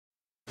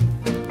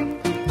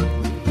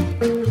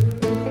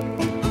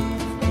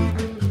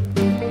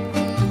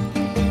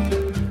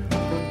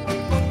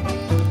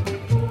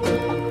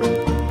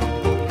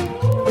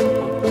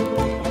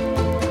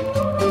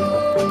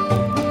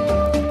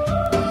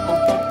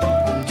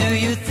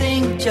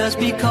just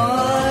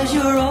because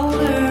you're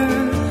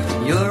older,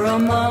 you're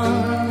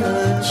among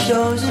the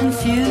chosen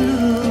few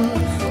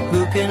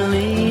who can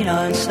lean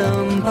on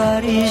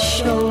somebody's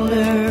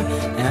shoulder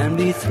and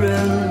be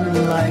thrilled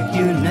like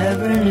you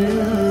never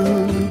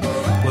knew.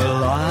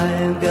 Well,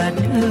 I've got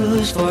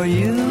news for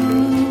you.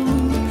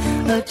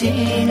 A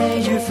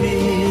teenager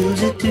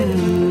feels it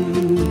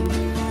too.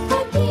 A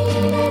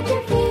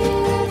teenager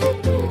feels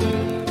it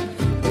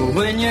too.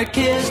 When you're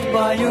kissed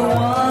by your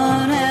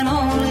one and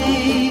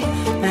only,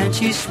 and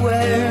she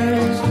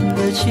swears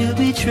that she'll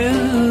be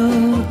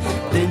true,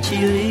 then she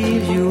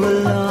leaves you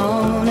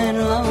alone and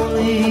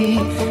lonely.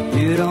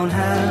 You don't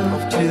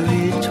have to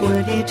be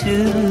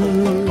 22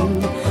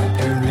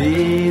 to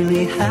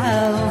really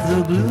have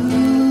the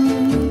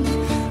blues.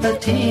 A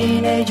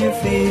teenager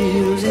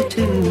feels it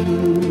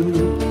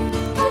too.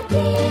 A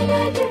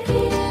teenager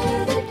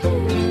feels it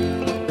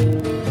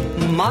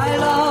too. My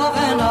love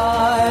and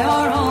I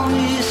are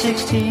only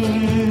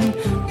 16,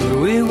 but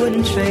we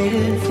wouldn't trade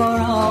it for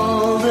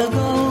all the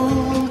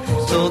gold.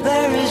 So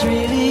there is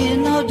really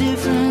no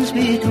difference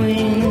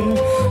between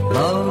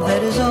love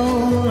that is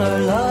old or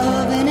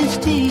love in its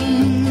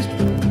teens.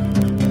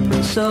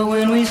 So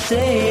when we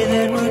say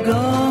that we're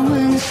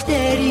going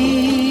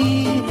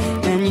steady,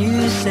 and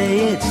you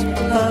say it's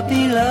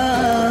puppy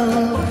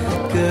love,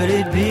 could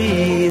it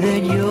be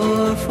that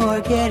you're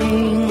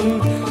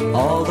forgetting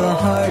all the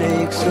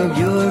heartaches of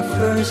your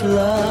first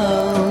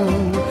love?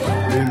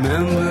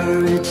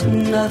 Remember, it's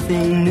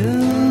nothing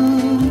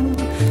new.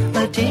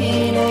 A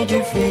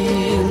teenager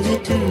feels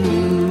it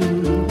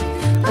too.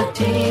 A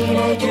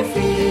teenager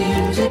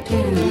feels it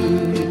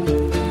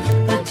too.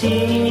 A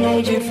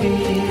teenager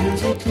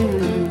feels it too.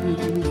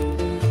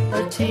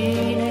 A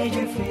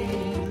teenager